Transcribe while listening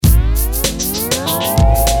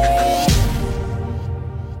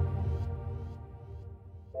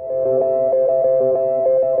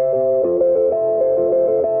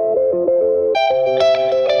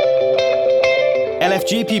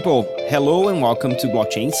people, hello and welcome to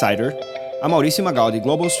Blockchain Insider. I'm Mauricio Magaldi,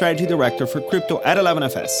 Global Strategy Director for Crypto at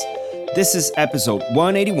 11FS. This is episode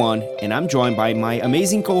 181, and I'm joined by my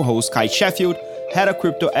amazing co-host, Kai Sheffield, Head of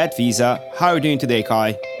Crypto at Visa. How are you doing today,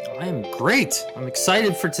 Kai? I am great. I'm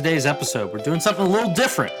excited for today's episode. We're doing something a little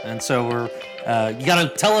different, and so you got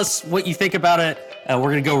to tell us what you think about it. We're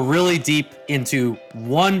going to go really deep into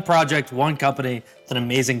one project, one company, with an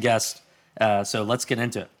amazing guest. So let's get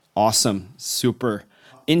into it. Awesome. Super.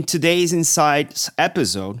 In today's Insights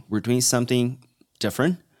episode, we're doing something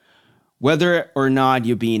different. Whether or not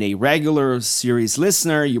you've been a regular series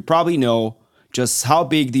listener, you probably know just how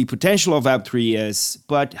big the potential of Web3 is,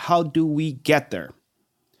 but how do we get there?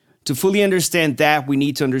 To fully understand that, we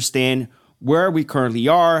need to understand where we currently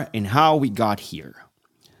are and how we got here.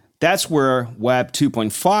 That's where Web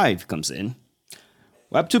 2.5 comes in.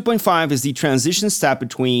 Web 2.5 is the transition step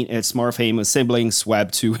between its more famous siblings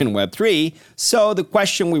Web 2 and Web 3. So the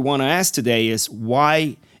question we want to ask today is,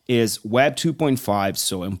 why is Web 2.5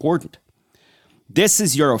 so important? This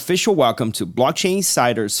is your official welcome to Blockchain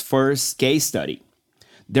Insider's first case study.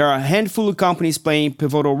 There are a handful of companies playing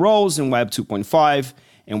pivotal roles in Web 2.5,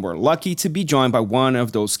 and we're lucky to be joined by one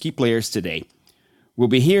of those key players today. We'll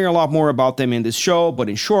be hearing a lot more about them in this show, but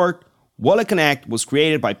in short, Wallet Connect was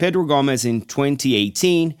created by Pedro Gomez in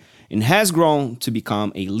 2018 and has grown to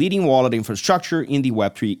become a leading wallet infrastructure in the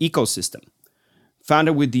Web3 ecosystem.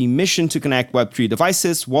 Founded with the mission to connect Web3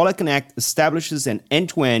 devices, Wallet Connect establishes an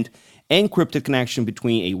end-to-end encrypted connection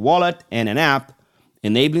between a wallet and an app,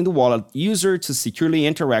 enabling the wallet user to securely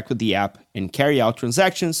interact with the app and carry out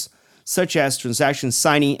transactions, such as transaction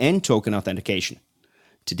signing and token authentication.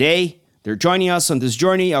 Today, they're joining us on this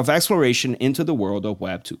journey of exploration into the world of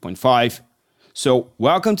Web 2.5. So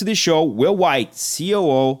welcome to the show, Will White,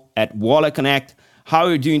 COO at Wallet Connect. How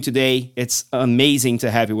are you doing today? It's amazing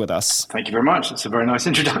to have you with us. Thank you very much. It's a very nice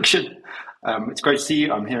introduction. It's great to see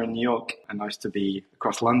you. I'm here in New York, and nice to be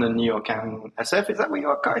across London, New York, and SF. Is that where you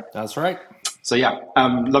are, Kai? That's right. So yeah,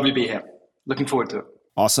 lovely to be here. Looking forward to it.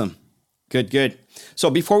 Awesome. Good. So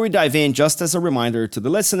before we dive in, just as a reminder to the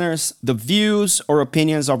listeners, the views or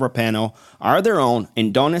opinions of our panel are their own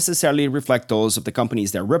and don't necessarily reflect those of the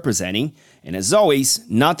companies they're representing. And as always,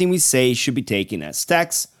 nothing we say should be taken as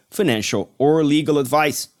tax, financial, or legal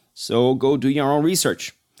advice. So go do your own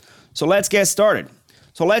research. So let's get started.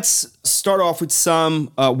 So let's start off with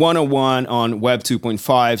some 101 on Web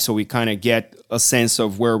 2.5 so we kind of get a sense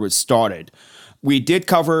of where we started. We did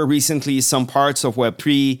cover recently some parts of Web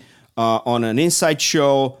 3 on an Insight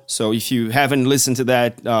show. So if you haven't listened to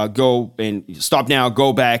that, go and stop now,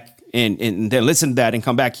 go back and then listen to that and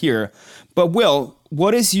come back here. But Will,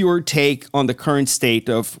 what is your take on the current state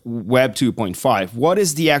of Web 2.5? What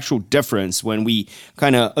is the actual difference when we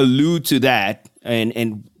kind of allude to that?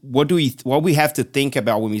 And what we have to think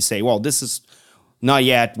about when we say, well, this is not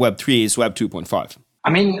yet Web 3, it's Web 2.5? I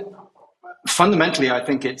mean, fundamentally, I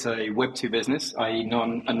think it's a Web 2 business, i.e.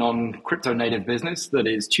 a non-crypto native business that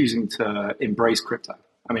is choosing to embrace crypto.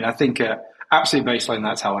 I mean, I think absolute baseline,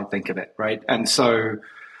 that's how I think of it, right? And so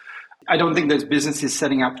I don't think there's businesses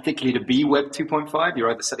setting out particularly to be Web 2.5. You're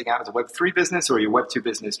either setting out as a Web 3 business or your Web 2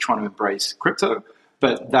 business trying to embrace crypto.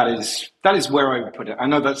 But that is where I would put it. I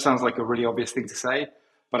know that sounds like a really obvious thing to say,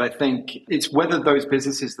 but I think it's whether those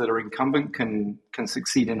businesses that are incumbent can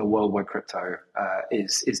succeed in a world where crypto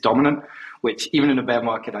is dominant, which even in a bear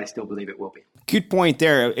market, I still believe it will be. Good point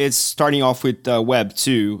there. It's starting off with Web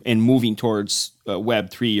 2 and moving towards Web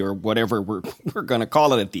 3 or whatever we're going to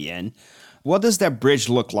call it at the end. What does that bridge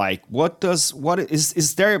look like?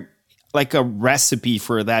 Is there like a recipe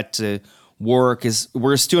for that to work?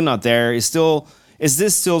 We're still not there. Is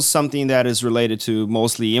this still something that is related to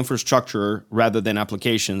mostly infrastructure rather than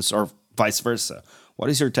applications or vice versa? What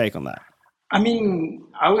is your take on that? I mean,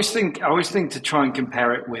 I always think to try and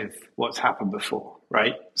compare it with what's happened before,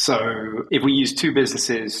 right? So if we use two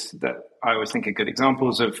businesses that I always think are good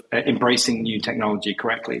examples of embracing new technology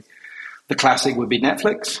correctly, the classic would be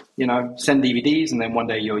Netflix, send DVDs, and then one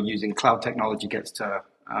day you're using cloud technology gets to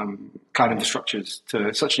cloud infrastructures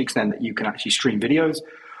to such an extent that you can actually stream videos.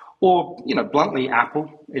 Or, bluntly,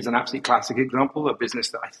 Apple is an absolute classic example, a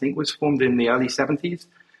business that I think was formed in the early 70s,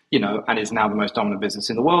 and is now the most dominant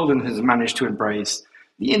business in the world and has managed to embrace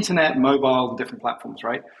the internet, mobile, and different platforms,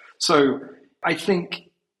 right? So I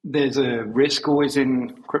think there's a risk always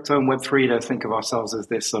in crypto and Web3 to think of ourselves as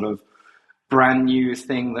this sort of brand new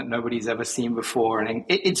thing that nobody's ever seen before. And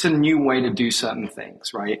it's a new way to do certain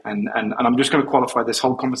things, right? And I'm just going to qualify this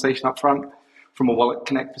whole conversation up front from a Wallet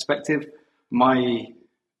Connect perspective. My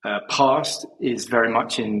past is very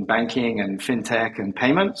much in banking and fintech and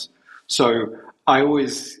payments. So I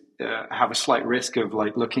always have a slight risk of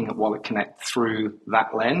like looking at Wallet Connect through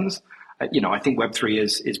that lens. I think Web3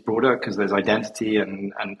 is broader because there's identity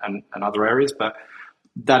and other areas, but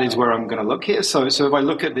that is where I'm going to look here. So if I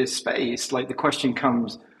look at this space, like the question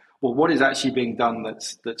comes, well, what is actually being done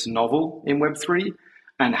that's novel in Web3,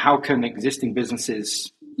 and how can existing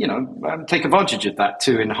businesses, take advantage of that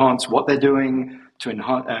to enhance what they're doing, to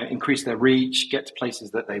increase their reach, get to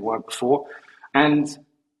places that they weren't before, and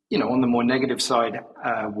on the more negative side,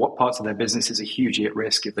 what parts of their businesses are hugely at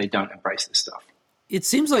risk if they don't embrace this stuff. It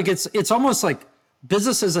seems like it's almost like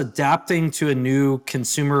businesses adapting to a new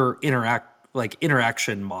consumer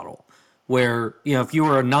interaction model, where if you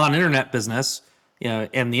were a non-internet business,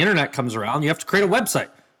 and the internet comes around, you have to create a website.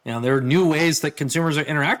 There are new ways that consumers are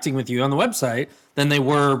interacting with you on the website than they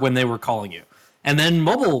were when they were calling you. And then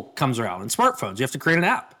mobile comes around and smartphones. You have to create an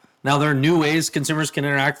app. Now there are new ways consumers can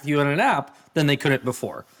interact with you in an app than they couldn't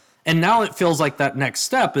before. And now it feels like that next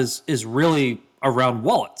step is really around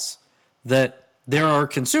wallets, that there are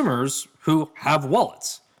consumers who have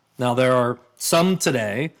wallets. Now there are some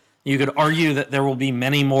today. You could argue that there will be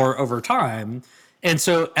many more over time. And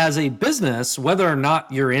so as a business, whether or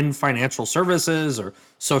not you're in financial services or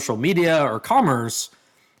social media or commerce,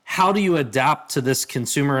 how do you adapt to this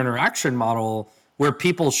consumer interaction model where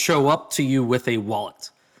people show up to you with a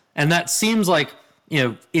wallet? And that seems like,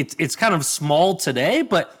 it's kind of small today,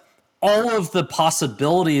 but all of the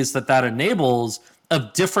possibilities that enables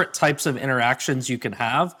of different types of interactions you can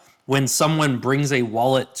have when someone brings a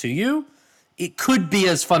wallet to you, it could be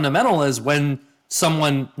as fundamental as when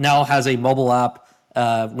someone now has a mobile app,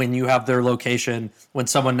 when you have their location, when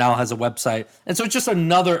someone now has a website. And so it's just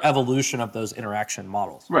another evolution of those interaction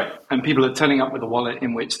models. Right. And people are turning up with a wallet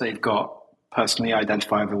in which they've got personally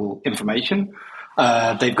identifiable information.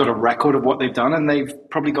 They've got a record of what they've done, and they've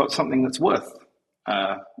probably got something that's worth.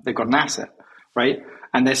 They've got an asset, right?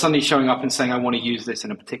 And they're suddenly showing up and saying, I want to use this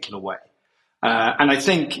in a particular way. And I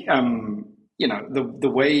think, the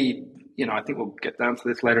way, I think we'll get down to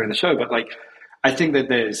this later in the show, but I think that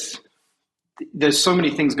there's so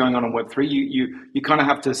many things going on Web3. You kind of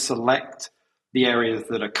have to select the areas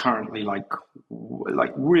that are currently like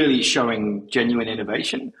really showing genuine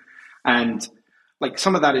innovation, and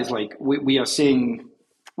some of that is we're seeing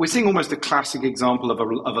almost a classic example of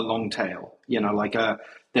a long tail.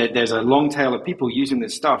 There's a long tail of people using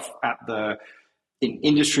this stuff in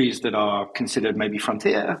industries that are considered maybe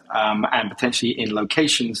frontier, and potentially in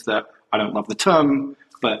locations that I don't love the term,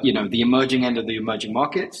 but the emerging end of the emerging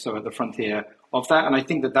markets, so at the frontier of that. And I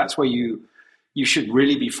think that's where you should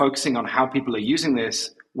really be focusing on how people are using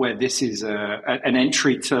this, where this is an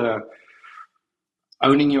entry to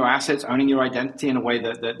owning your assets, owning your identity in a way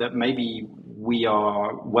that maybe we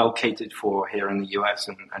are well catered for here in the US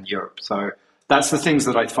and Europe. So that's the things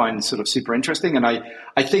that I find sort of super interesting. And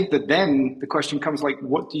I think that then the question comes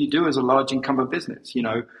what do you do as a large incumbent business?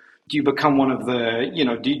 Do you become one of the,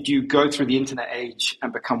 do you go through the internet age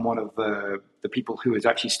and become one of the people who is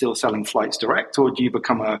actually still selling flights direct, or do you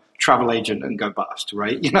become a travel agent and go bust,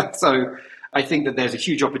 right? So I think that there's a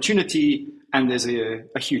huge opportunity and there's a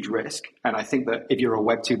huge risk. And I think that if you're a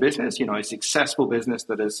Web2 business, a successful business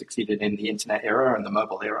that has succeeded in the internet era and the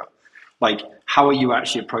mobile era, how are you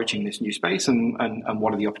actually approaching this new space, and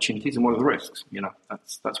what are the opportunities and what are the risks?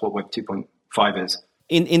 That's what Web 2.5 is.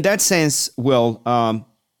 In that sense, Will,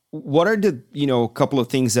 what are the couple of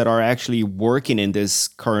things that are actually working in this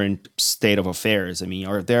current state of affairs? I mean,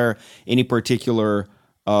 are there any particular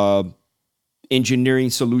engineering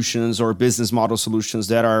solutions or business model solutions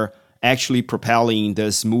that are actually propelling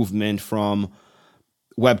this movement from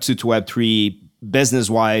Web 2 to Web 3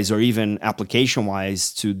 business-wise or even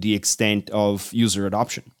application-wise to the extent of user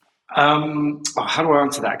adoption? How do I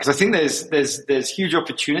answer that? Because I think there's huge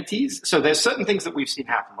opportunities. So there's certain things that we've seen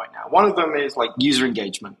happen right now. One of them is user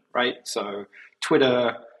engagement, right? So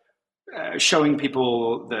Twitter showing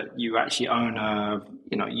people that you actually own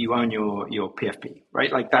your PFP,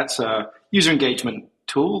 right? That's a user engagement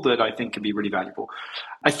tool that I think can be really valuable.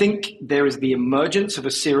 I think there is the emergence of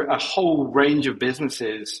a whole range of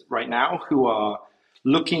businesses right now who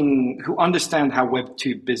understand how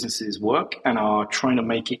Web2 businesses work and are trying to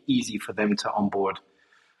make it easy for them to onboard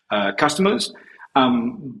customers.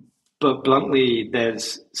 But bluntly,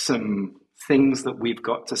 there's some things that we've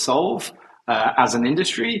got to solve as an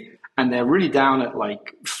industry, and they're really down at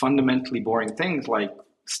fundamentally boring things like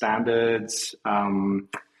standards,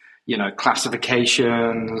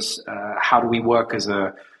 classifications. How do we work as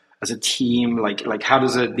a team? How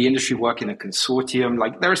does the industry work in a consortium?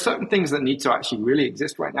 There are certain things that need to actually really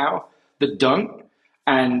exist right now that don't.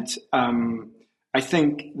 And I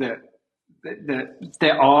think that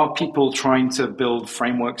there are people trying to build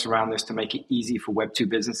frameworks around this to make it easy for Web2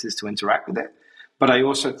 businesses to interact with it. But I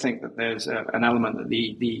also think that there's an element that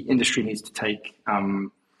the industry needs to take,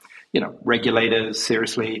 regulators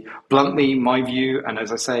seriously. Bluntly, my view, and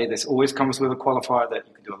as I say, this always comes with a qualifier that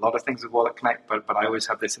you can do a lot of things with Wallet Connect, but I always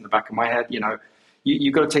have this in the back of my head.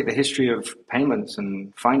 You've got to take the history of payments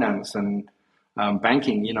and finance and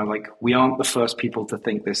banking. We aren't the first people to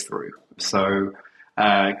think this through. So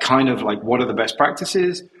what are the best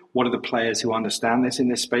practices? What are the players who understand this in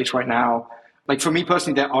this space right now? Like for me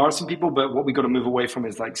personally, there are some people, but what we got to move away from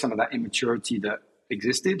is like some of that immaturity that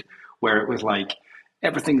existed, where it was like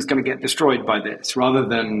everything's going to get destroyed by this, rather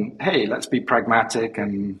than, hey, let's be pragmatic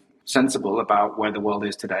and sensible about where the world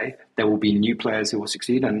is today. There will be new players who will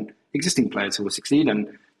succeed and existing players who will succeed, and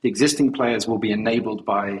the existing players will be enabled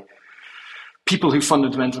by people who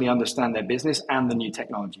fundamentally understand their business and the new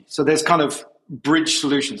technology. So there's kind of bridge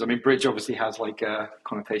solutions. I mean, bridge obviously has like a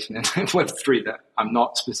connotation in Web3 that I'm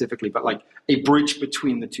not specifically, but like a bridge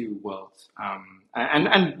between the two worlds.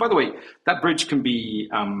 And by the way, that bridge can be,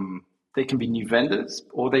 they can be new vendors,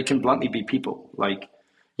 or they can bluntly be people. Like,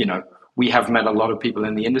 we have met a lot of people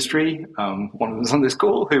in the industry. One of them's on this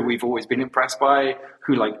call who we've always been impressed by,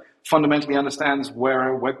 who like fundamentally understands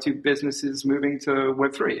where a Web2 business is moving to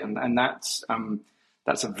Web3. And that's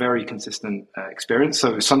a very consistent experience.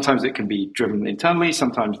 So sometimes it can be driven internally.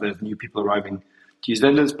 Sometimes there's new people arriving to use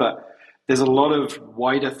vendors, but there's a lot of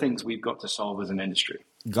wider things we've got to solve as an industry.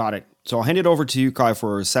 Got it. So I'll hand it over to you, Kai,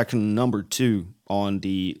 for section number 2 on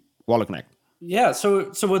the Wallet Connect. Yeah,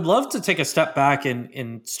 so would love to take a step back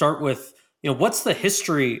and start with, what's the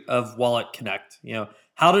history of Wallet Connect?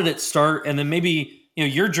 How did it start? And then maybe,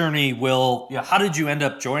 your journey how did you end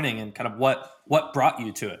up joining, and kind of what brought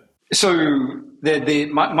you to it? So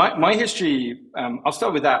my history, I'll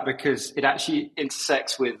start with that because it actually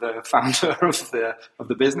intersects with the founder of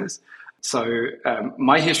the business. So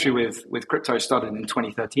my history with crypto started in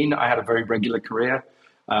 2013. I had a very regular career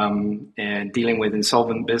and dealing with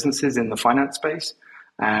insolvent businesses in the finance space.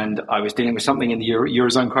 And I was dealing with something in the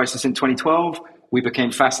Eurozone crisis in 2012. We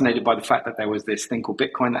became fascinated by the fact that there was this thing called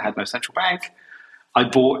Bitcoin that had no central bank. I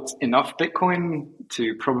bought enough Bitcoin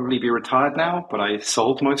to probably be retired now, but I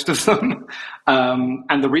sold most of them.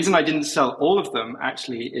 And the reason I didn't sell all of them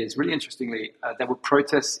actually is really interestingly, there were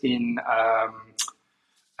protests in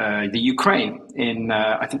the Ukraine in,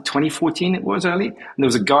 I think 2014 it was early. And there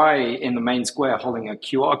was a guy in the main square holding a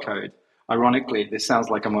QR code. Ironically, this sounds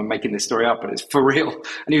like I'm making this story up, but it's for real.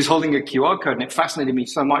 And he was holding a QR code, and it fascinated me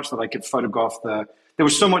so much that I could photograph there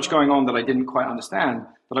was so much going on that I didn't quite understand,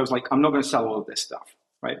 that I was like, I'm not going to sell all of this stuff,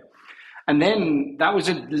 right? And then that was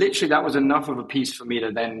enough of a piece for me to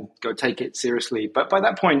then go take it seriously. But by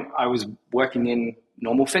that point, I was working in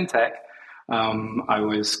normal fintech. I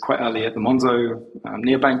was quite early at the Monzo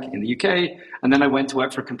neobank in the UK. And then I went to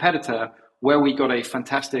work for a competitor where we got a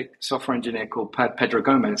fantastic software engineer called Pedro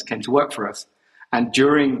Gomez came to work for us. And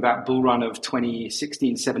during that bull run of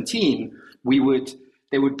 2016, 17,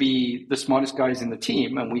 there would be the smartest guys in the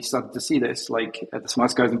team. And we started to see this, like the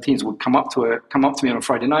smartest guys in the teams would come up to me on a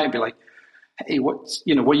Friday night and be like, hey, what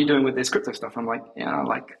are you doing with this crypto stuff? I'm like,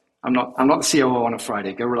 I'm not the COO on a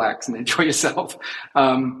Friday. Go relax and enjoy yourself.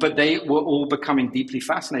 But they were all becoming deeply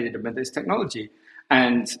fascinated with this technology.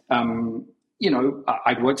 And,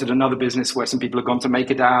 I'd worked at another business where some people had gone to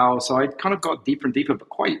MakerDAO. So I kind of got deeper and deeper, but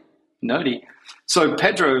quite nerdy. So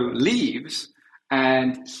Pedro leaves,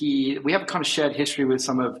 and we have a kind of shared history with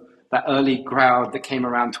some of that early crowd that came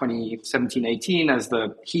around 2017, 18 as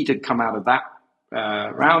the heat had come out of that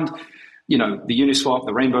round. The Uniswap,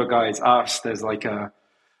 the Rainbow guys, us, there's like an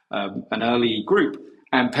early group.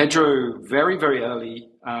 And Pedro, very, very early,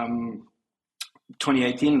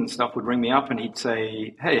 2018 and stuff, would ring me up and he'd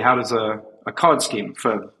say, hey, how does a card scheme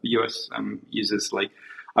for US users? Like,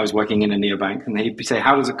 I was working in a neobank, and he'd say,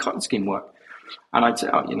 how does a card scheme work? And I'd say,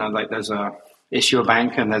 there's a issuer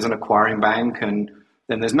bank and there's an acquiring bank, and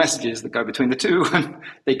then there's messages that go between the two and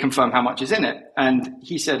they confirm how much is in it. And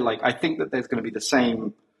he said, I think that there's going to be the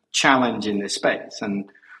same challenge in this space. And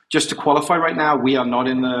just to qualify right now, we are not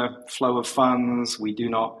in the flow of funds. We do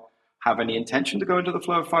not have any intention to go into the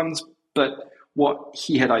flow of funds. But what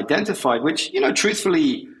he had identified, which,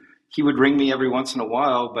 truthfully, he would ring me every once in a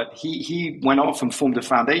while, but he went off and formed a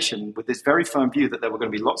foundation with this very firm view that there were going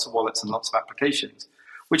to be lots of wallets and lots of applications,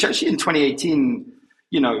 which actually in 2018,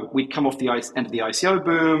 we'd come off the end of the ICO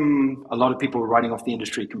boom. A lot of people were writing off the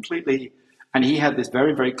industry completely. And he had this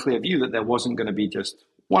very, very clear view that there wasn't going to be just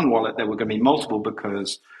one wallet. There were going to be multiple,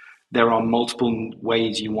 because there are multiple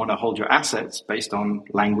ways you want to hold your assets based on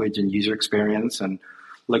language and user experience and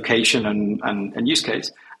location and use case.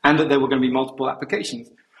 and that there were going to be multiple applications.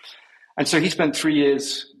 And so he spent 3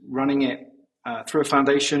 years running it through a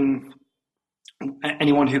foundation.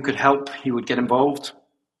 Anyone who could help, he would get involved.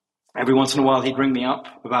 Every once in a while, he'd ring me up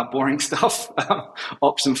about boring stuff,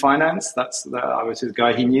 ops and finance. I was his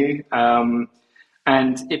guy he knew.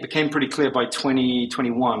 And it became pretty clear by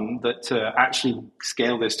 2021 that to actually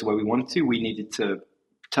scale this to where we wanted to, we needed to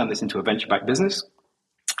turn this into a venture-backed business.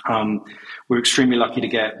 We're extremely lucky to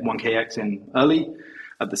get 1KX in early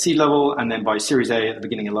at the seed level. And then by Series A at the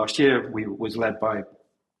beginning of last year, we was led by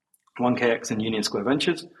 1KX and Union Square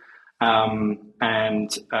Ventures. And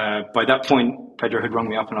by that point, Pedro had rung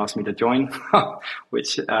me up and asked me to join,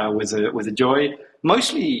 which was a joy.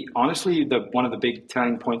 Mostly, honestly, one of the big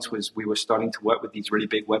turning points was we were starting to work with these really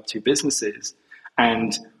big Web2 businesses,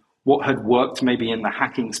 and what had worked maybe in the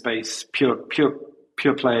hacking space, pure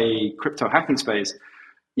play crypto hacking space,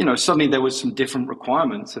 suddenly there was some different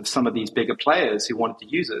requirements of some of these bigger players who wanted to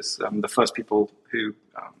use us. The first people who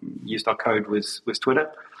used our code was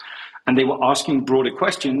Twitter. And they were asking broader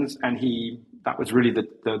questions, and that was really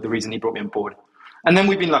the reason he brought me on board. And then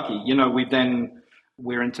we've been lucky.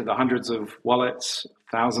 We're into the hundreds of wallets,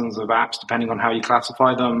 thousands of apps, depending on how you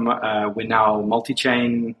classify them. We're now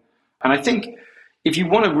multi-chain. And I think if you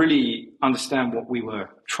want to really understand what we were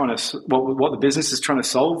trying to, what the business is trying to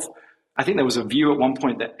solve, I think there was a view at one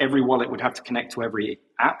point that every wallet would have to connect to every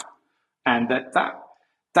app. And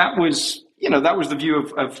that was the view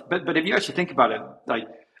of but if you actually think about it, like,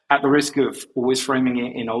 at the risk of always framing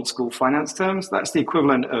it in old school finance terms, that's the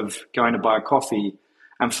equivalent of going to buy a coffee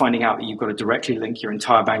and finding out that you've got to directly link your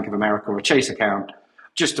entire Bank of America or Chase account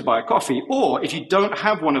just to buy a coffee. Or if you don't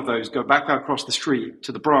have one of those, go back across the street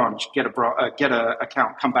to the branch, get a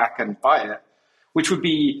account, come back and buy it, which would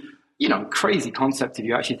be, crazy concept if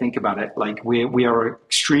you actually think about it. Like we are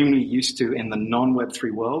extremely used to, in the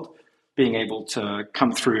non-Web3 world, being able to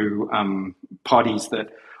come through parties that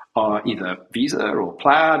are either Visa or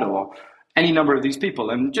Plaid or any number of these people.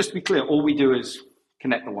 And just to be clear, all we do is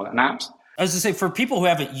connect the wallet and apps. I was going to say, for people who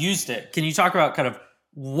haven't used it, can you talk about kind of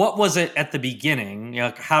what was it at the beginning?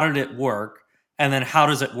 How did it work? And then how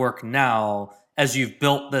does it work now as you've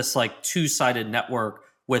built this like two-sided network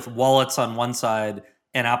with wallets on one side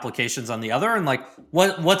and applications on the other? And like,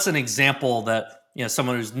 what's an example that,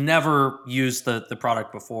 someone who's never used the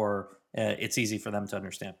product before, it's easy for them to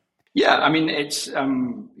understand? Yeah, I mean, it's, go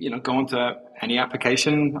onto any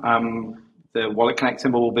application, the Wallet Connect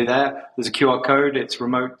symbol will be there. There's a QR code, it's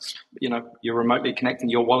remote, you're remotely connecting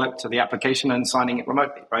your wallet to the application and signing it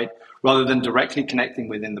remotely, right? Rather than directly connecting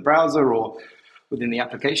within the browser or within the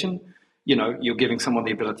application, you're giving someone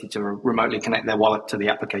the ability to remotely connect their wallet to the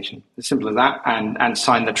application. As simple as that, and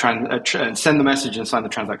sign the send the message and sign the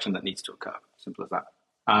transaction that needs to occur. Simple as that.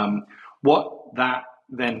 What that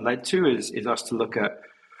then led to is us to look at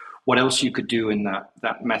what else you could do in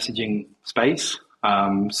that messaging space.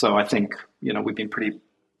 So I think, we've been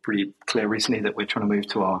pretty clear recently that we're trying to move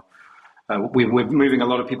to our, we're moving a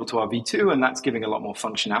lot of people to our V2, and that's giving a lot more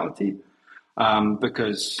functionality.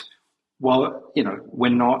 Because while, we're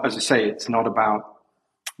not, as I say, it's not about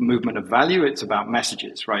movement of value, it's about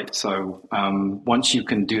messages, right? So once you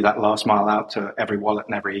can do that last mile out to every wallet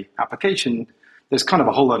and every application, there's kind of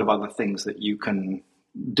a whole lot of other things that you can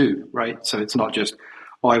do, right? So it's not just,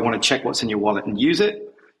 I want to check what's in your wallet and use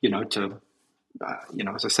it,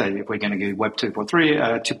 as I say, if we're going to go Web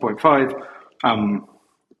 2.3, 2.5,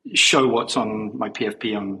 show what's on my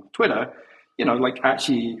PFP on Twitter,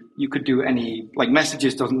 actually you could do any,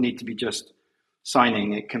 messages doesn't need to be just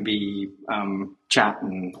signing. It can be chat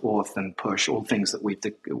and auth and push, all things that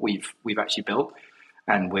we've actually built,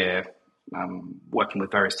 and we're working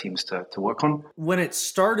with various teams to work on. When it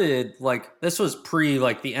started, this was pre the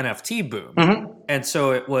NFT boom. Mm-hmm. And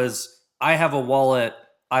so it was, I have a wallet,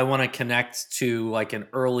 I want to connect to an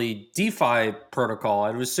early DeFi protocol.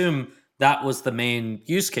 I would assume that was the main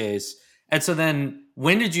use case. And so then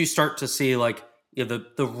when did you start to see the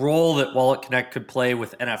role that Wallet Connect could play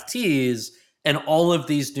with NFTs and all of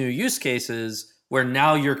these new use cases where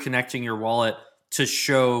now you're connecting your wallet to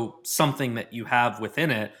show something that you have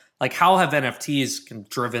within it? How have NFTs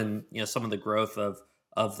driven some of the growth of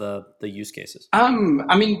the use cases? I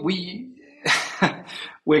mean,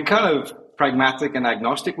 we're kind of pragmatic and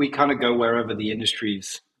agnostic. We kind of go wherever the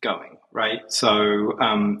industry's going, right? So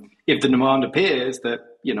if the demand appears that,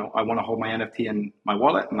 I want to hold my NFT in my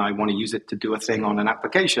wallet and I want to use it to do a thing on an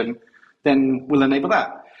application, then we'll enable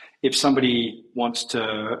that. If somebody wants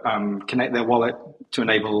to connect their wallet to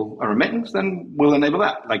enable a remittance, then we'll enable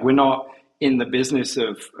that. We're not in the business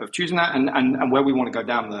of choosing that. And where we want to go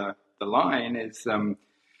down the line is, one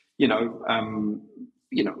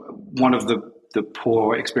of the the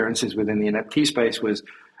poor experiences within the NFT space was,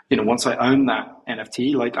 you know, once I own that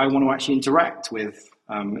NFT, like I want to actually interact with.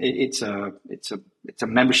 It's a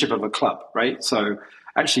membership of a club, right? So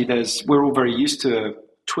actually, we're all very used to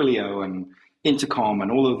Twilio and Intercom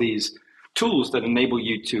and all of these tools that enable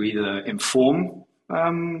you to either inform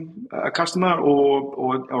a customer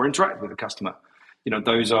or interact with a customer. You know,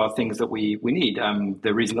 those are things that we need.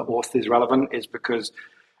 The reason that Auth is relevant is because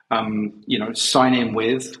you know, sign in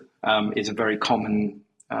with is a very common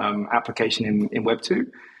application in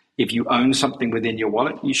Web2. If you own something within your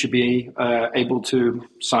wallet, you should be able to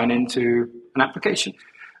sign into an application.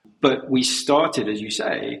 But we started, as you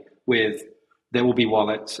say, with there will be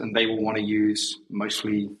wallets and they will want to use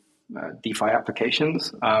mostly DeFi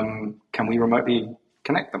applications. Can we remotely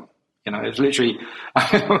connect them? You know, it's literally,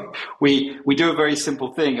 we do a very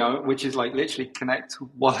simple thing, which is like literally connect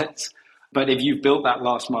wallets. But if you've built that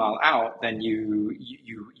last mile out, then you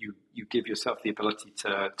give yourself the ability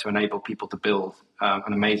to enable people to build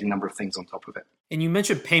an amazing number of things on top of it. And you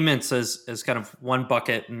mentioned payments as kind of one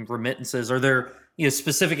bucket and remittances. Are there, you know,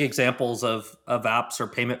 specific examples of apps or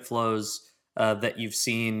payment flows that you've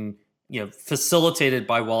seen, you know, facilitated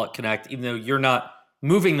by Wallet Connect, even though you're not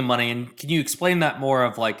moving the money? And can you explain that more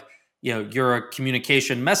of like, you know, you're a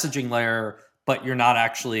communication messaging layer, but you're not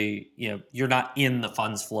actually, you know, you're not in the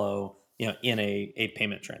funds flow, you know, in a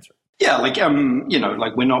payment transfer? Yeah, like you know,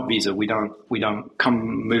 like we're not Visa. We don't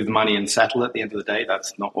come move the money and settle at the end of the day.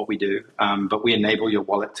 That's not what we do. But we enable your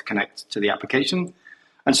wallet to connect to the application.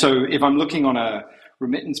 And so if I'm looking on a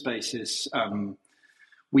remittance basis,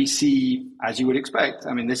 we see, as you would expect,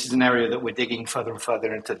 I mean, this is an area that we're digging further and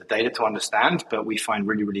further into the data to understand, but we find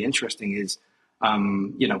really, really interesting is,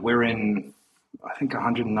 you know, we're in, I think,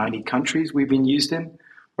 190 countries we've been used in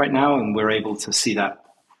right now, and we're able to see that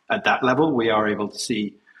at that level. We are able to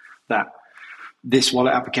see that this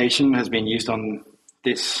wallet application has been used on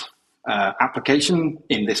this application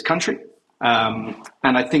in this country. And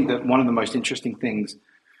I think that one of the most interesting things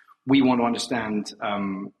we want to understand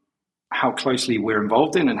how closely we're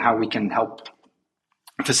involved in and how we can help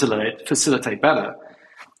facilitate better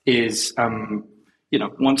is, you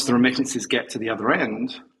know, once the remittances get to the other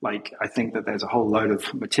end, like I think that there's a whole load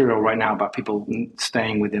of material right now about people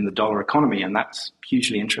staying within the dollar economy, and that's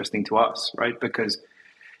hugely interesting to us, right? Because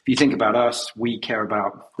if you think about us, we care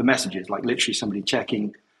about the messages, like literally somebody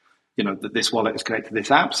checking, you know, that this wallet is connected to this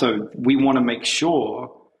app. So we want to make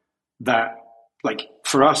sure that, like,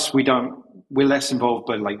 for us, we're less involved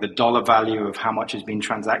by like the dollar value of how much is being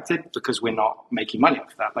transacted, because we're not making money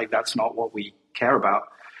off that. Like, that's not what we care about.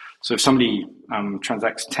 So if somebody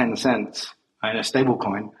transacts 10 cents in a stable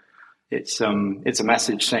coin, it's a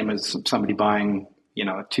message, same as somebody buying, you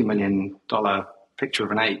know, a $2 million picture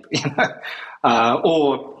of an ape,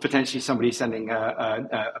 or potentially somebody sending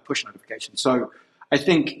a push notification. So I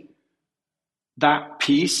think that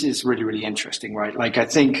piece is really, really interesting, right? Like, I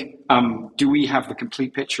think, do we have the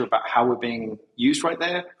complete picture about how we're being used right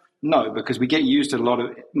there? No, because we get used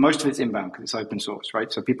most of it's inbound because it's open source,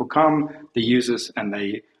 right? So people come, they use us, and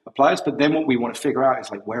they apply us. But then what we want to figure out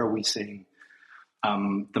is like, where are we seeing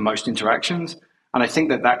the most interactions? And I think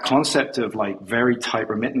that concept of like very tight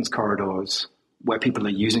remittance corridors where people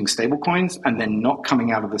are using stablecoins and then not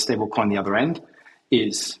coming out of the stablecoin the other end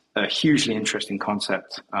is a hugely interesting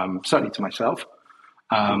concept, certainly to myself.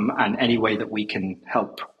 And any way that we can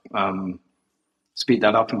help speed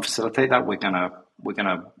that up and facilitate that, we're gonna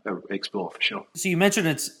explore for sure. So you mentioned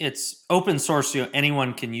it's open source, you know,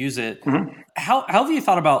 anyone can use it. Mm-hmm. How have you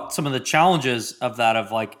thought about some of the challenges of that?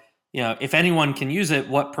 Of like, you know, if anyone can use it,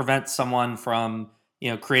 what prevents someone from, you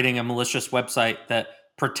know, creating a malicious website that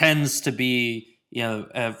pretends to be, you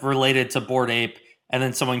know, related to Bored Ape, and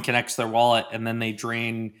then someone connects their wallet and then they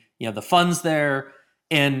drain, you know, the funds there.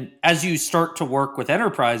 And as you start to work with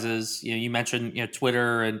enterprises, you know, you mentioned, you know,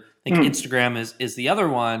 Twitter, and I think Instagram is the other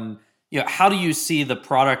one. You know, how do you see the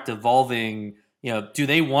product evolving? You know, do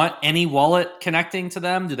they want any wallet connecting to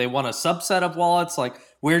them? Do they want a subset of wallets? Like,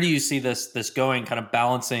 where do you see this going, kind of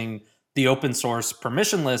balancing the open source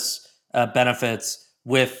permissionless benefits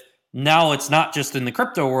with, now it's not just in the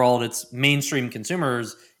crypto world, it's mainstream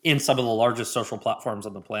consumers in some of the largest social platforms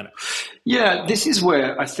on the planet? Yeah, this is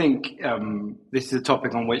where I think this is a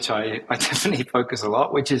topic on which I definitely focus a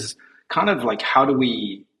lot, which is kind of like, how do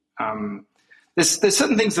we there's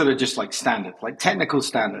certain things that are just like standard, like technical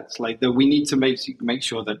standards, like that we need to make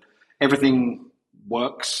sure that everything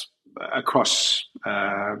works across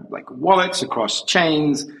like wallets, across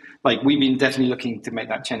chains. Like, we've been definitely looking to make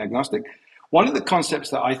that chain agnostic. One of the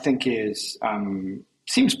concepts that I think is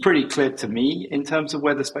seems pretty clear to me in terms of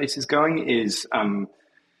where the space is going is,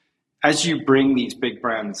 as you bring these big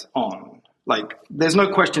brands on, Like, there's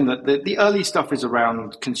no question that the early stuff is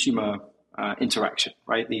around consumer interaction,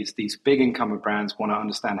 right? These big incumbent brands want to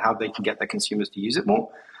understand how they can get their consumers to use it more.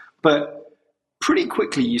 But pretty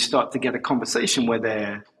quickly, you start to get a conversation where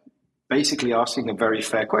they're basically asking a very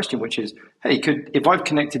fair question, which is, hey, if I've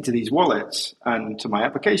connected to these wallets and to my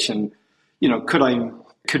application,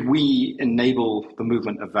 could we enable the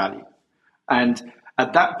movement of value? And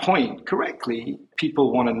at that point, correctly,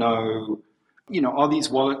 people want to know, are these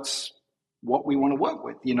wallets what we want to work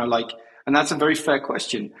with? And that's a very fair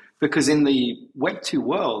question, because in the Web 2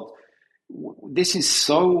 world, this is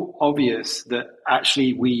so obvious that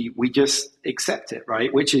actually we just accept it,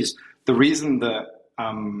 right? Which is the reason that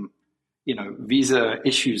Visa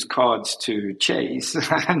issues cards to Chase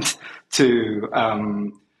and to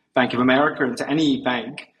Bank of America and to any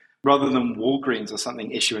bank, rather than Walgreens or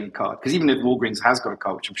something issuing a card. Because even if Walgreens has got a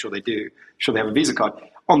card, which I'm sure they do, I'm sure they have a Visa card,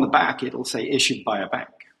 on the back it'll say issued by a bank,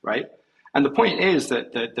 right? And the point is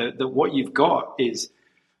that what you've got is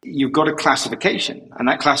you've got a classification, and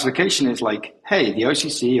that classification is like, hey, the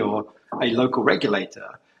OCC or a local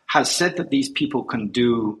regulator has said that these people can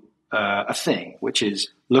do a thing, which is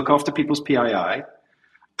look after people's PII,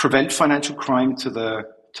 prevent financial crime to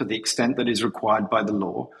the extent that is required by the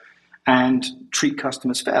law, and treat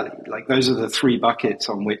customers fairly. Like, those are the three buckets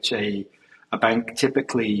on which a bank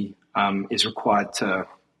typically is required to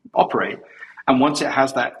operate. And once it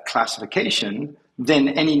has that classification, then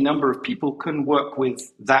any number of people can work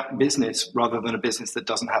with that business rather than a business that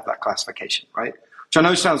doesn't have that classification, right? Which I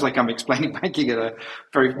know sounds like I'm explaining banking at a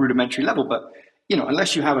very rudimentary level, but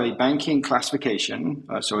unless you have a banking classification,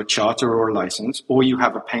 so a charter or a license, or you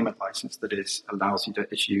have a payment license that allows you to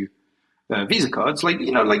issue Visa cards,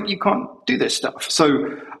 you can't do this stuff.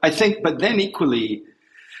 So I think, but then equally,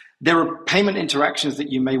 there are payment interactions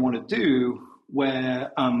that you may want to do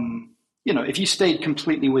where, if you stayed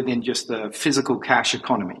completely within just the physical cash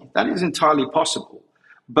economy, that is entirely possible.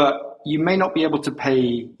 But you may not be able to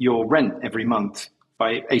pay your rent every month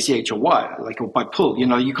by ACH or wire, or by pull.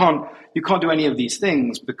 You can't do any of these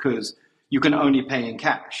things because you can only pay in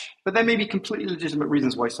cash. But there may be completely legitimate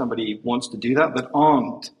reasons why somebody wants to do that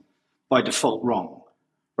aren't by default wrong,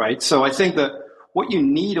 right? So I think that what you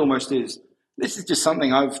need almost is, this is just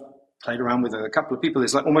something I've played around with a couple of people,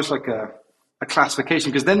 is like almost like a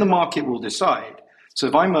classification, because then the market will decide. So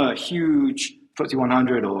if I'm a huge FTSE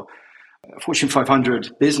 100 or Fortune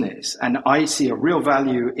 500 business and I see a real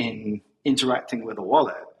value in interacting with a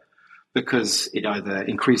wallet because it either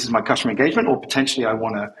increases my customer engagement or potentially I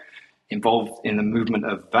want to involve in the movement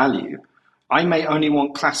of value, I may only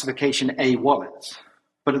want classification A wallets.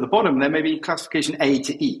 But at the bottom, there may be classification A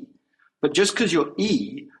to E. But just because you're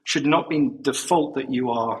E should not be default that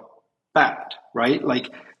you are bad, right?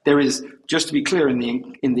 Like, there is, just to be clear, in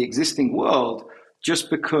the existing world,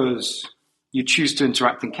 just because you choose to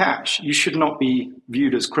interact in cash, you should not be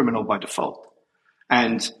viewed as criminal by default.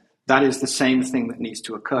 And that is the same thing that needs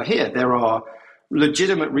to occur here. There are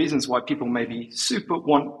legitimate reasons why people maybe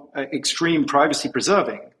want extreme privacy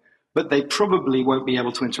preserving, but they probably won't be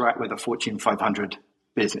able to interact with a Fortune 500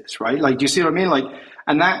 business, right? Like, do you see what I mean? Like,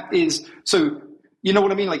 and that is, so, you know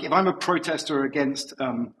what I mean? Like, if I'm a protester against,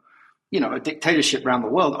 a dictatorship around the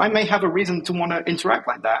world, I may have a reason to want to interact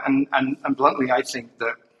like that. And bluntly, I think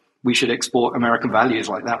that we should export American values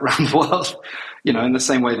like that around the world, in the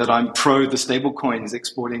same way that I'm pro the stable coins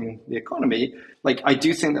exporting the economy. Like, I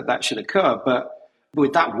do think that should occur. But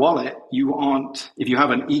with that wallet, if you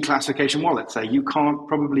have an E-classification wallet, say, you can't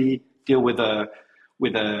probably deal with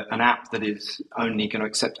an app that is only going to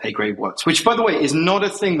accept A-grade wallets, which, by the way, is not a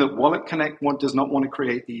thing that Wallet Connect does not want to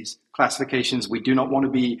create these classifications. We do not want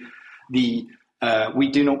to be we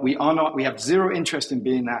have zero interest in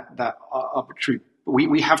being that arbitrary.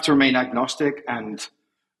 We have to remain agnostic and,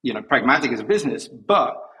 pragmatic as a business,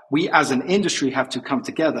 but we as an industry have to come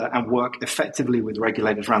together and work effectively with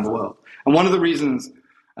regulators around the world. And one of the reasons,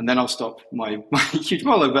 and then I'll stop my huge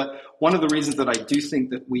monologue, but one of the reasons that I do think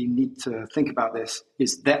that we need to think about this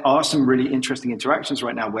is there are some really interesting interactions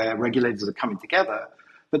right now where regulators are coming together.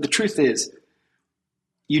 But the truth is,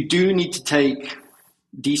 you do need to take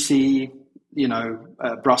DC,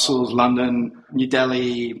 Brussels, London, New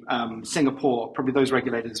Delhi, Singapore, probably those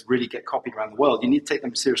regulators really get copied around the world. You need to take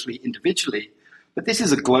them seriously individually. But this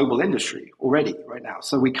is a global industry already right now.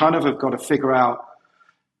 So we kind of have got to figure out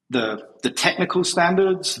the technical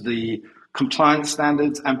standards, the compliance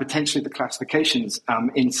standards, and potentially the classifications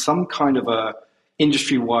in some kind of a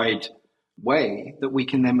industry-wide way that we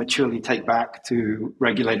can then maturely take back to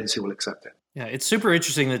regulators who will accept it. Yeah, it's super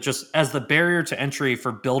interesting that just as the barrier to entry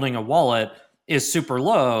for building a wallet is super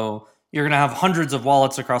low, you're going to have hundreds of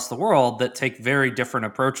wallets across the world that take very different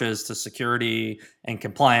approaches to security and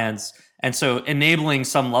compliance. And so enabling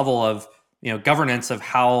some level of governance of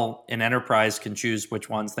how an enterprise can choose which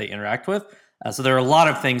ones they interact with. So there are a lot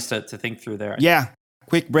of things to think through there. Yeah.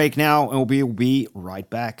 Quick break now, and we'll be right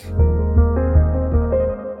back.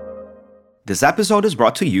 This episode is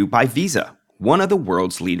brought to you by Visa, one of the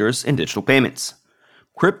world's leaders in digital payments.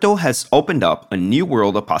 Crypto has opened up a new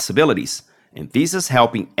world of possibilities, and Visa's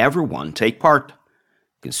helping everyone take part.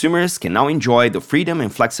 Consumers can now enjoy the freedom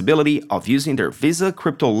and flexibility of using their Visa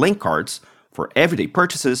crypto link cards for everyday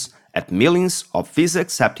purchases at millions of Visa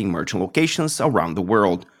accepting merchant locations around the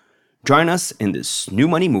world. Join us in this new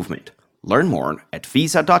money movement. Learn more at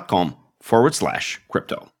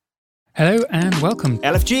visa.com/crypto. Hello and welcome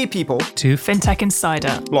LFG people to FinTech Insider,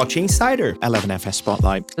 Blockchain Insider, 11FS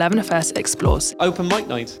Spotlight, 11FS Explores, Open Mic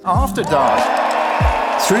Night, After Dark.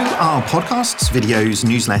 Through our podcasts, videos,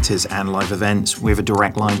 newsletters, and live events, we have a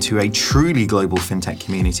direct line to a truly global fintech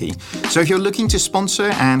community. So if you're looking to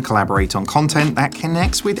sponsor and collaborate on content that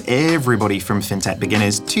connects with everybody from fintech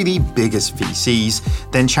beginners to the biggest VCs,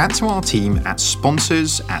 then chat to our team at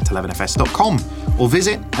sponsors@11fs.com or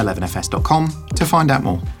visit 11fs.com to find out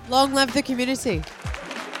more. Long live the community.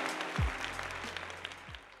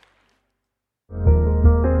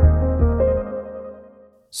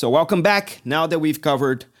 So welcome back. Now that we've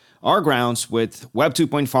covered our grounds with Web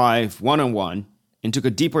 2.5 one-on-one and took a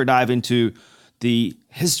deeper dive into the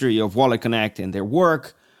history of Wallet Connect and their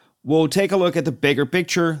work, we'll take a look at the bigger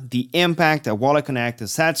picture, the impact that Wallet Connect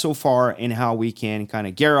has had so far, and how we can kind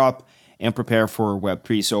of gear up and prepare for Web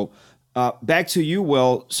 3. So back to you,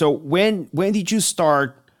 Will. So when did you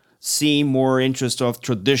start seeing more interest of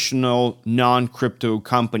traditional non-crypto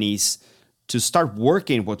companies to start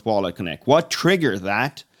working with Wallet Connect? What triggered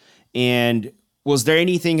that? And was there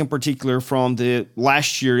anything in particular from the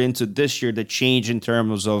last year into this year that changed in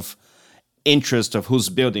terms of interest of who's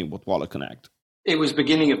building with Wallet Connect? It was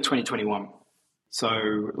beginning of 2021.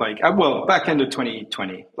 So back end of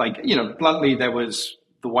 2020, bluntly, there was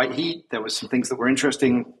the white heat. There was some things that were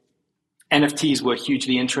interesting. NFTs were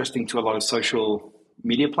hugely interesting to a lot of social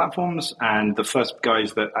media platforms. And the first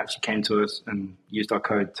guys that actually came to us and used our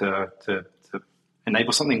code to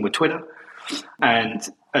enable something with Twitter. And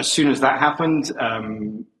as soon as that happened,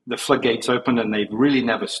 the floodgates opened and they've really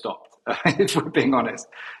never stopped, if we're being honest.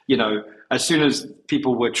 As soon as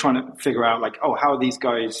people were trying to figure out how are these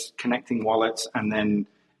guys connecting wallets and then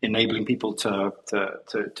enabling people to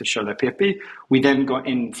show their PFP, we then got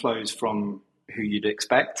inflows from who you'd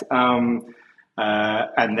expect. And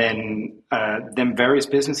then various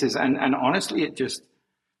businesses. And honestly, it just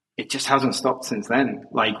hasn't stopped since then.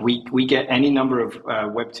 We get any number of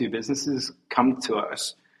Web2 businesses come to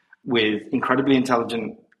us with incredibly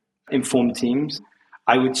intelligent, informed teams.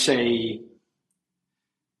 I would say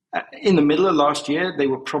in the middle of last year, they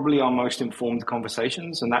were probably our most informed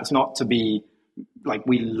conversations. And that's not to be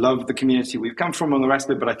we love the community we've come from and the rest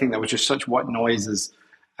of it, but I think there was just such white noise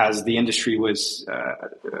as the industry was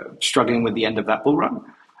struggling with the end of that bull run.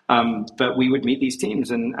 But we would meet these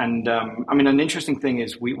teams. And an interesting thing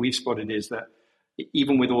is we've spotted is that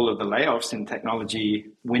even with all of the layoffs in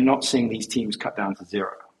technology, we're not seeing these teams cut down to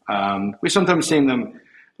zero. We're sometimes seeing them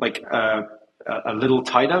a little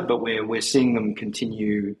tighter, but we're seeing them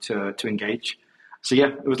continue to engage. So yeah,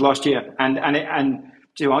 it was last year. And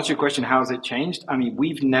to answer your question, how has it changed?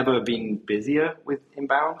 We've never been busier with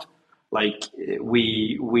inbound. And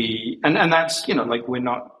that's, we're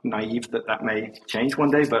not naive that may change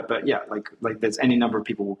one day, but yeah, there's any number of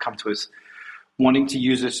people will come to us wanting to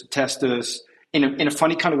use us, test us in a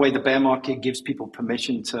funny kind of way. The bear market gives people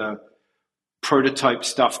permission to prototype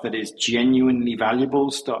stuff that is genuinely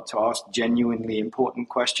valuable, start to ask genuinely important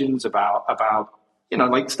questions about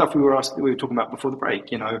stuff we were talking about before the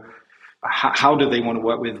break. How do they want to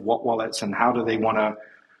work with what wallets, and how do they want to,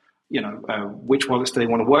 which wallets do they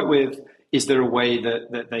want to work with? Is there a way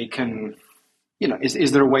that they can,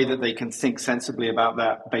 is there a way that they can think sensibly about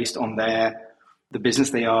that based on the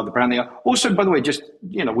business they are, the brand they are? Also, by the way, just,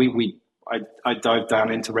 I dive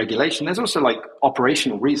down into regulation. There's also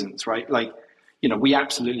operational reasons, right? We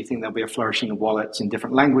absolutely think there'll be a flourishing of wallets in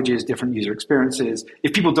different languages, different user experiences.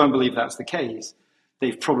 If people don't believe that's the case,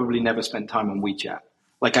 they've probably never spent time on WeChat.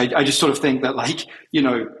 I just sort of think that I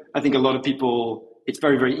think a lot of people, it's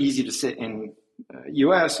very, very easy to sit in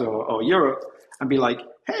US or Europe and be like,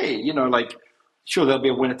 hey, sure, there'll be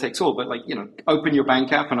a winner takes all, but open your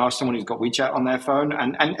bank app and ask someone who's got WeChat on their phone.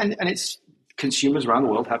 And it's consumers around the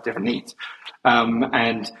world have different needs.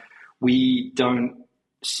 And we don't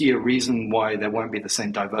see a reason why there won't be the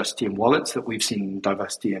same diversity in wallets that we've seen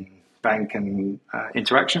diversity in bank and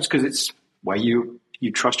interactions because it's where you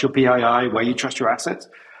trust your PII, where you trust your assets.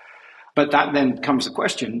 But that then comes the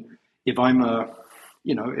question: if I'm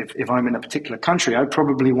if I'm in a particular country, I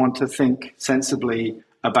probably want to think sensibly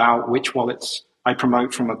about which wallets I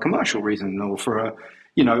promote from a commercial reason or for a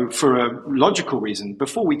logical reason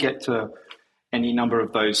before we get to any number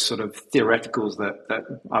of those sort of theoreticals that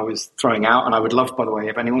I was throwing out. And I would love, by the way,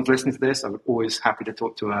 if anyone's listening to this, I would always happy to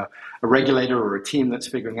talk to a regulator or a team that's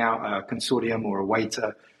figuring out a consortium or a way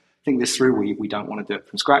to think this through. We don't want to do it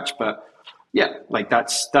from scratch, but yeah, like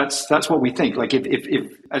that's what we think. Like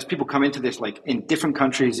if as people come into this, like in different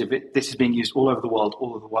countries, this is being used all over the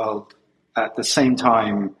world at the same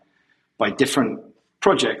time by different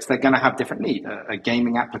projects, they're going to have different need. A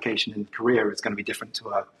gaming application in Korea is going to be different to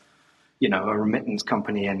a remittance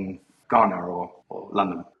company in Ghana or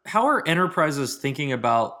London. How are enterprises thinking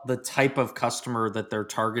about the type of customer that they're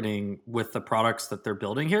targeting with the products that they're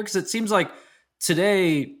building here? Because it seems like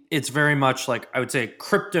today it's very much like, I would say, a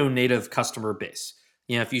crypto native customer base.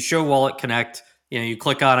 If you show Wallet Connect, you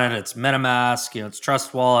click on it, it's MetaMask, it's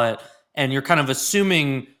Trust Wallet, and you're kind of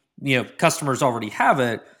assuming, customers already have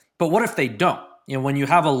it. But what if they don't? When you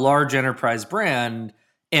have a large enterprise brand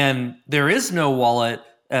and there is no wallet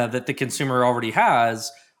that the consumer already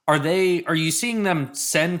has, are you seeing them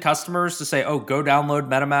send customers to say, oh, go download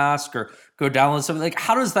MetaMask or go download something? Like,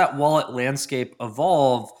 how does that wallet landscape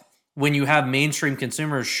evolve when you have mainstream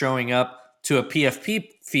consumers showing up to a PFP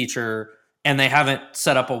feature and they haven't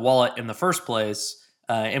set up a wallet in the first place?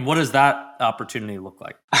 And what does that opportunity look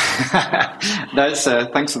like? That's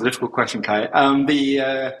thanks for the difficult question, Kai.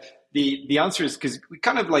 The answer is because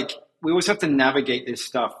we always have to navigate this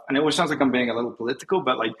stuff, and it always sounds like I'm being a little political,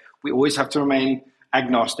 but like we always have to remain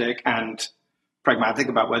agnostic and pragmatic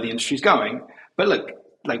about where the industry is going. But look,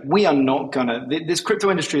 like we are not gonna. This crypto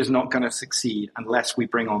industry is not gonna succeed unless we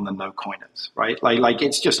bring on the no coiners, right? Like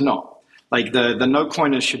it's just not. Like the no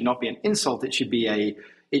coiners should not be an insult. It should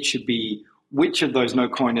be which of those no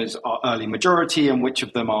coiners are early majority and which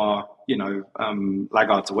of them are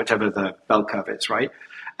laggards or whichever the bell curve is, right?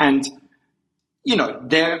 And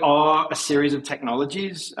there are a series of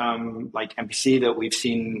technologies like MPC that we've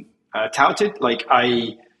seen touted.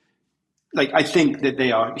 I think that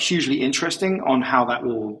they are hugely interesting on how that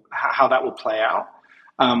will play out.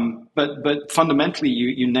 But fundamentally,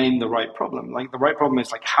 you name the right problem. Like the right problem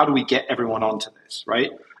is like, how do we get everyone onto this, right?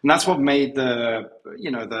 And that's what made the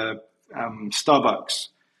Starbucks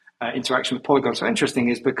interaction with Polygon so interesting,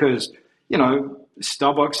 is because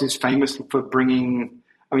Starbucks is famous for bringing.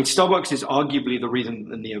 I mean, Starbucks is arguably the reason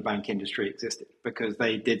the neobank industry existed, because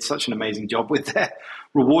they did such an amazing job with their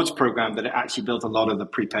rewards program that it actually built a lot of the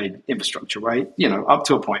prepaid infrastructure, right? Up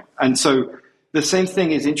to a point. And so the same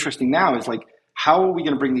thing is interesting now, is like, how are we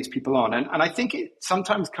going to bring these people on? And I think it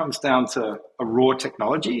sometimes comes down to a raw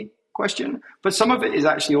technology question, but some of it is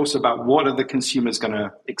actually also about what are the consumers going to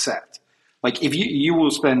accept? Like if you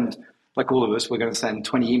will spend, like all of us, we're going to send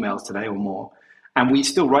 20 emails today or more, and we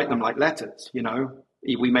still write them like letters,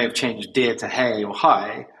 We may have changed dear to hey or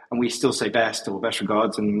hi, and we still say best or best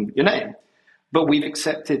regards and your name. But we've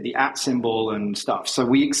accepted the @ symbol and stuff. So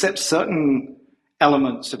we accept certain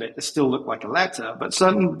elements of it that still look like a letter, but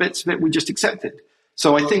certain bits of it we just accepted.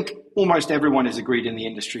 So I think almost everyone is agreed in the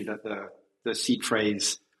industry that the seed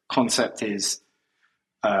phrase concept is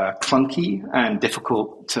clunky and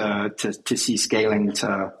difficult to see scaling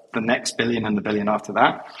to the next billion and the billion after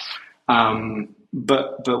that.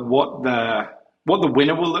 But what the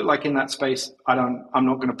winner will look like in that space, I'm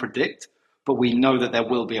not going to predict, but we know that there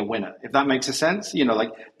will be a winner. If that makes a sense,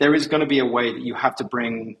 like there is going to be a way that you have to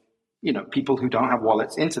bring, people who don't have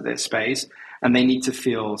wallets into this space, and they need to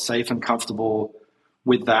feel safe and comfortable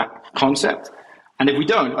with that concept. And if we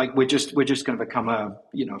don't, like we're just going to become a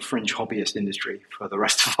fringe hobbyist industry for the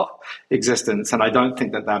rest of our existence. And I don't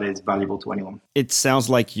think that is valuable to anyone. It sounds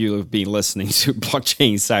like you have been listening to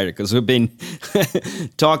Blockchain Insider, because we've been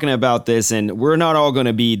talking about this, and we're not all going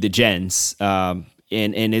to be the gens. And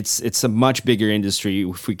it's a much bigger industry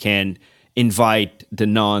if we can invite the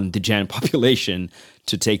non-degen population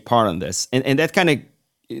to take part on this. And that kind of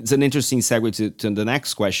is an interesting segue to the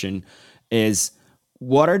next question is,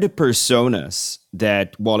 what are the personas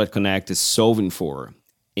that Wallet Connect is solving for?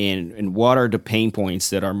 And what are the pain points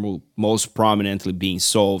that are most prominently being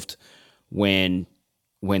solved when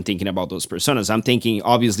thinking about those personas? I'm thinking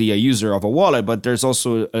obviously a user of a wallet, but there's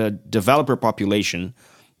also a developer population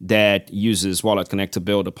that uses Wallet Connect to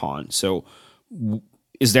build upon. So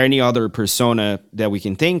is there any other persona that we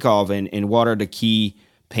can think of, and what are the key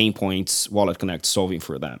pain points Wallet Connect solving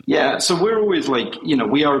for them? Yeah, so we're always like,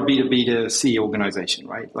 we are a B2B to C organization,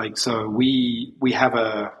 right? Like, so we have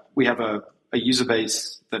a we have a user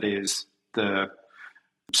base that is the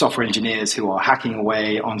software engineers who are hacking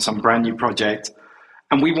away on some brand new project.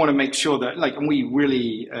 And we want to make sure that, and we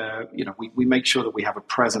really, we make sure that we have a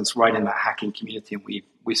presence right in that hacking community, and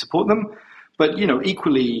we support them. But,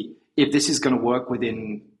 equally, if this is going to work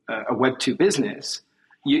within a Web2 business,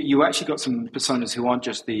 you actually got some personas who aren't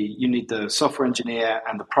just you need the software engineer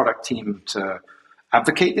and the product team to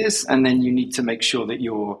advocate this. And then you need to make sure that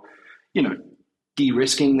you're,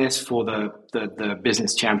 de-risking this for the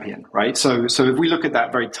business champion, right? So if we look at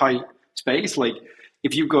that very tight space, like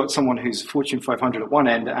if you've got someone who's Fortune 500 at one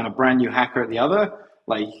end and a brand new hacker at the other,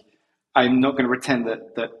 like I'm not going to pretend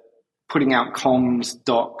that putting out comms,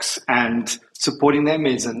 docs, and supporting them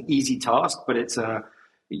is an easy task, but it's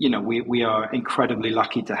we are incredibly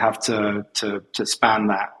lucky to have to span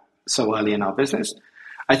that so early in our business.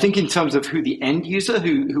 I think in terms of who the end user,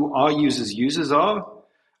 who our users are,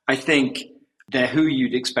 I think they're who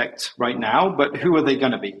you'd expect right now, but who are they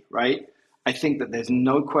going to be, right? I think that there's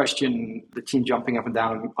no question the team jumping up and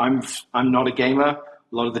down. I'm not a gamer. A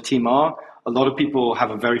lot of the team are. A lot of people have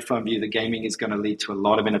a very firm view that gaming is going to lead to a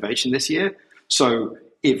lot of innovation this year. So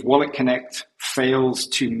if Wallet Connect fails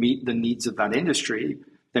to meet the needs of that industry,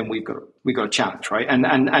 then we've got a challenge, right? And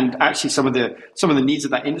actually some of the needs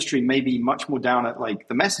of that industry may be much more down at like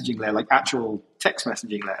the messaging layer, like actual text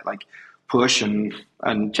messaging layer, like push and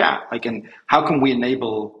chat. And how can we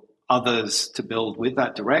enable others to build with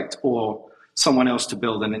that direct, or someone else to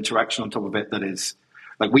build an interaction on top of it that is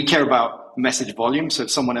like, we care about message volume. So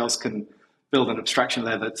if someone else can build an abstraction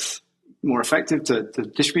layer that's more effective to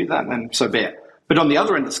distribute that, then so be it. But on the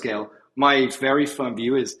other end of the scale, my very firm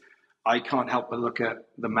view is I can't help but look at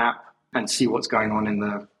the map and see what's going on in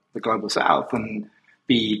the global south and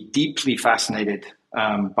be deeply fascinated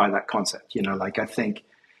by that concept. I think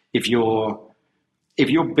if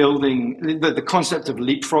you're building, the concept of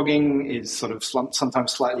leapfrogging is sort of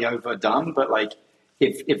sometimes slightly overdone, but like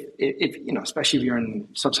if especially if you're in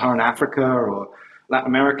sub-Saharan Africa or Latin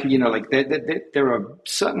America, there are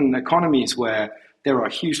certain economies where there are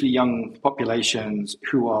hugely young populations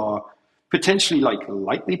who are potentially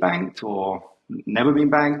lightly banked or never been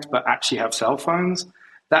banked, but actually have cell phones.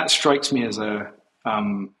 That strikes me as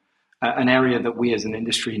an area that we as an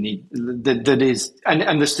industry need, that is,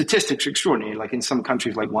 and the statistics are extraordinary. Like in some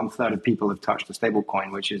countries, like 1/3 of people have touched a stable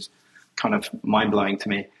coin, which is kind of mind blowing to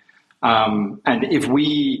me. And if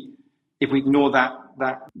we ignore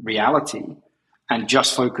that reality and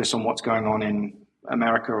just focus on what's going on in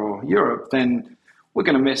America or Europe, then we're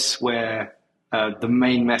going to miss where the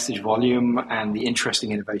main message volume and the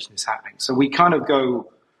interesting innovation is happening. So we kind of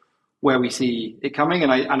go where we see it coming.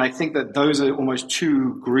 And I think that those are almost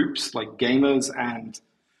two groups, like gamers and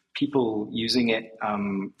people using it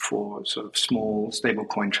for sort of small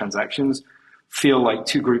stablecoin transactions, feel like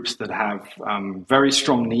two groups that have very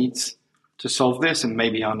strong needs to solve this and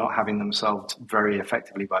maybe are not having them solved very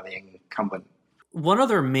effectively by the incumbent. One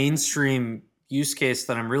other mainstream use case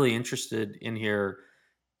that I'm really interested in here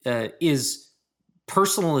is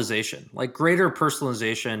personalization, like greater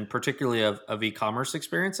personalization, particularly of e-commerce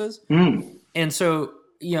experiences. And so,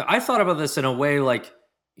 I thought about this in a way like,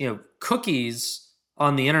 cookies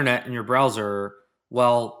on the internet in your browser,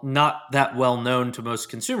 while not that well known to most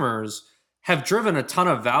consumers, have driven a ton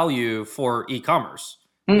of value for e-commerce.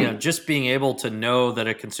 Just being able to know that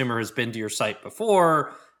a consumer has been to your site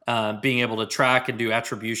before, being able to track and do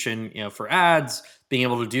attribution, for ads, being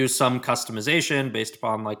able to do some customization based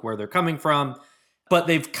upon like where they're coming from. But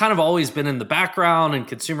they've kind of always been in the background and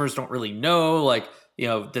consumers don't really know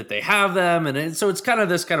that they have them. And so it's kind of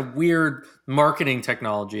this kind of weird marketing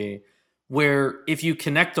technology where if you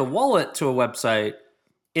connect a wallet to a website,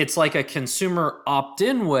 it's like a consumer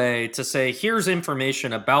opt-in way to say, here's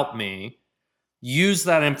information about me, use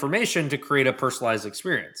that information to create a personalized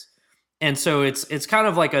experience. And so it's kind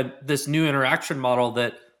of like this new interaction model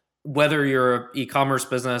that whether you're an e-commerce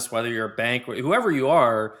business, whether you're a bank, whoever you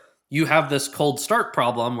are, you have this cold start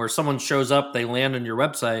problem where someone shows up, they land on your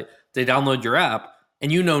website, they download your app,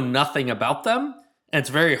 and you know nothing about them. And it's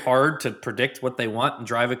very hard to predict what they want and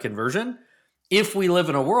drive a conversion. If we live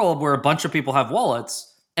in a world where a bunch of people have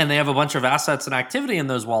wallets and they have a bunch of assets and activity in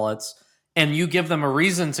those wallets, and you give them a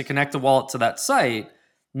reason to connect a wallet to that site,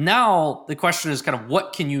 now the question is kind of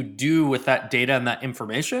what can you do with that data and that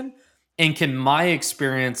information? And can my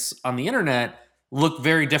experience on the internet look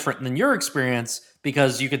very different than your experience?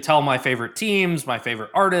 Because you could tell my favorite teams, my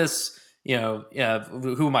favorite artists,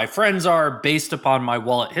 who my friends are based upon my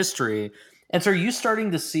wallet history. And so are you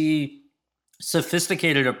starting to see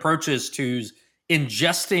sophisticated approaches to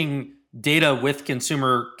ingesting data with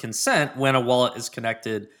consumer consent when a wallet is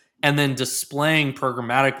connected and then displaying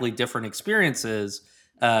programmatically different experiences.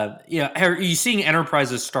 Are you seeing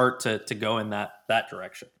enterprises start to go in that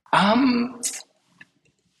direction?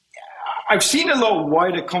 I've seen a lot of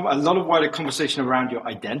wider conversation around your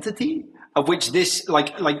identity, of which this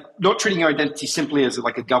like not treating your identity simply as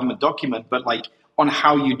like a government document, but like on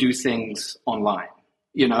how you do things online,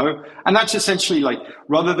 and that's essentially like,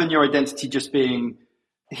 rather than your identity just being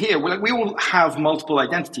here, we all have multiple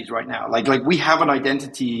identities right now. Like we have an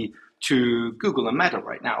identity to Google and Meta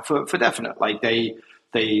right now for definite. Like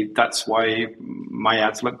that's why my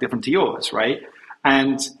ads look different to yours, right?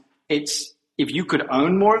 And if you could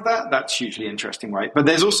own more of that, that's hugely interesting, right? But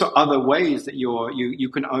there's also other ways that you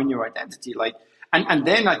can own your identity, like, and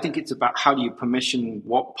then I think it's about how do you permission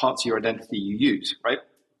what parts of your identity you use, right?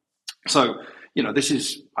 So, this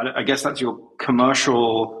is, I guess that's your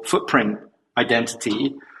commercial footprint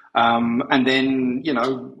identity. And then,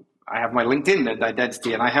 I have my LinkedIn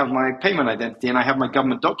identity, and I have my payment identity, and I have my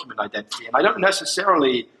government document identity. And I don't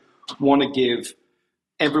necessarily want to give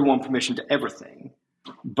everyone permission to everything,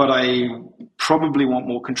 but I probably want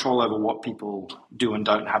more control over what people do and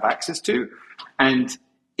don't have access to. And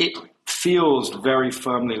it feels very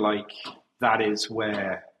firmly like that is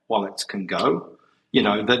where wallets can go,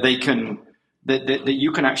 that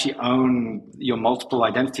you can actually own your multiple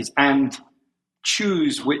identities and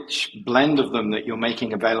choose which blend of them that you're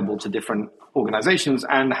making available to different organizations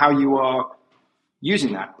and how you are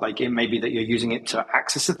using that. Like, it may be that you're using it to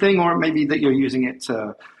access a thing, or it may be that you're using it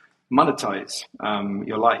to monetize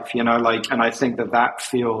your life, and I think that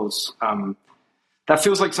feels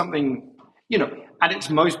like something, at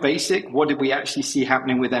its most basic. What did we actually see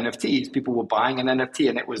happening with NFTs? People were buying an NFT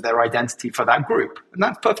and it was their identity for that group, and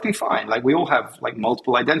that's perfectly fine. Like, we all have like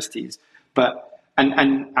multiple identities, but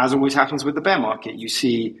and as always happens with the bear market, you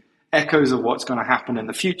see echoes of what's going to happen in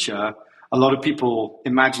the future. A lot of people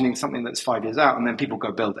imagining something that's 5 years out, and then people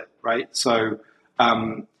go build it, right? So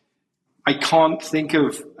I can't think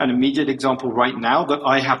of an immediate example right now that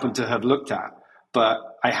I happen to have looked at,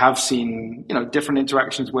 but I have seen, different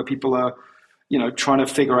interactions where people are, trying to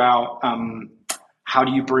figure out how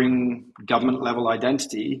do you bring government level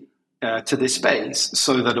identity to this space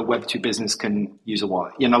so that a Web2 business can use a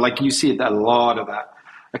wallet. You see a lot of that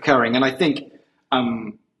occurring. And I think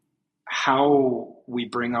how we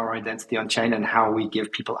bring our identity on chain and how we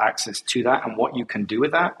give people access to that and what you can do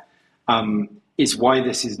with that is why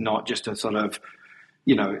this is not just a sort of,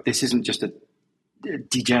 this isn't just a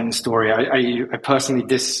degen story. I personally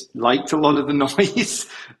disliked a lot of the noise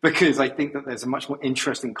because I think that there's a much more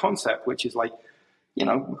interesting concept, which is like,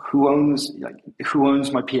 who owns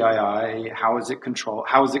my PII? How is it controlled?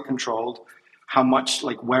 How much,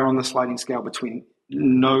 where on the sliding scale between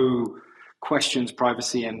no questions,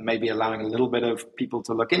 privacy, and maybe allowing a little bit of people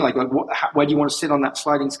to look in? Where do you want to sit on that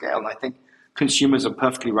sliding scale? And I think consumers are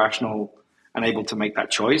perfectly rational and able to make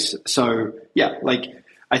that choice. So yeah,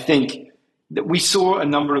 I think that we saw a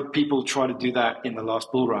number of people try to do that in the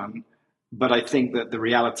last bull run, but I think that the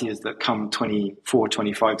reality is that come 24,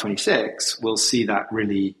 25, 26, we'll see that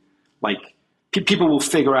really, people will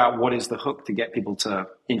figure out what is the hook to get people to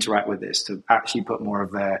interact with this, to actually put more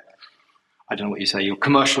of their, I don't know what you say, your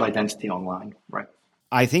commercial identity online, right?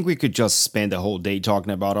 I think we could just spend the whole day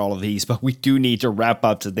talking about all of these, but we do need to wrap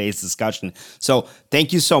up today's discussion. So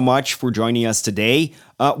thank you so much for joining us today.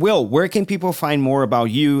 Will, where can people find more about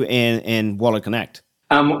you and Wallet Connect?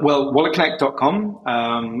 Well,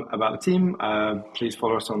 walletconnect.com, about the team. Please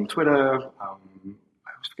follow us on Twitter. I always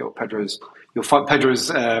forget what Pedro's. You'll find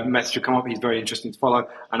Pedro's message will come up. He's very interesting to follow.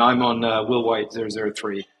 And I'm on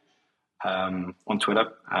willwhite003 on Twitter.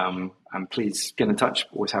 And please get in touch.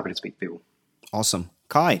 Always happy to speak to people. Awesome.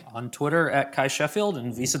 Kai. On Twitter at Kai Sheffield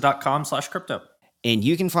and visa.com/crypto. And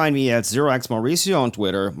you can find me at 0xmauricio on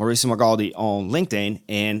Twitter, Mauricio Magaldi on LinkedIn,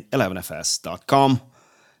 and 11fs.com.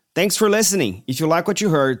 Thanks for listening. If you like what you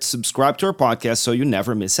heard, subscribe to our podcast so you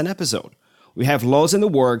never miss an episode. We have loads in the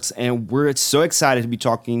works, and we're so excited to be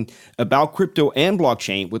talking about crypto and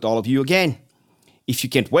blockchain with all of you again. If you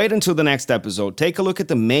can't wait until the next episode, take a look at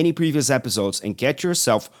the many previous episodes and get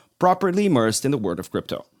yourself properly immersed in the world of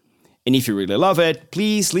crypto. And if you really love it,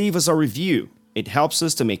 please leave us a review. It helps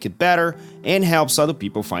us to make it better and helps other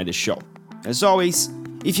people find the show. As always,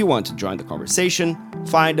 if you want to join the conversation,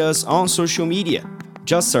 find us on social media.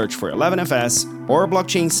 Just search for 11FS or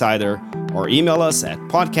Blockchain Insider or email us at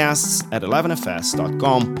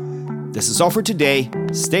podcasts@11fs.com. This is all for today.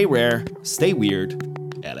 Stay rare, stay weird.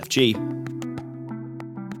 LFG.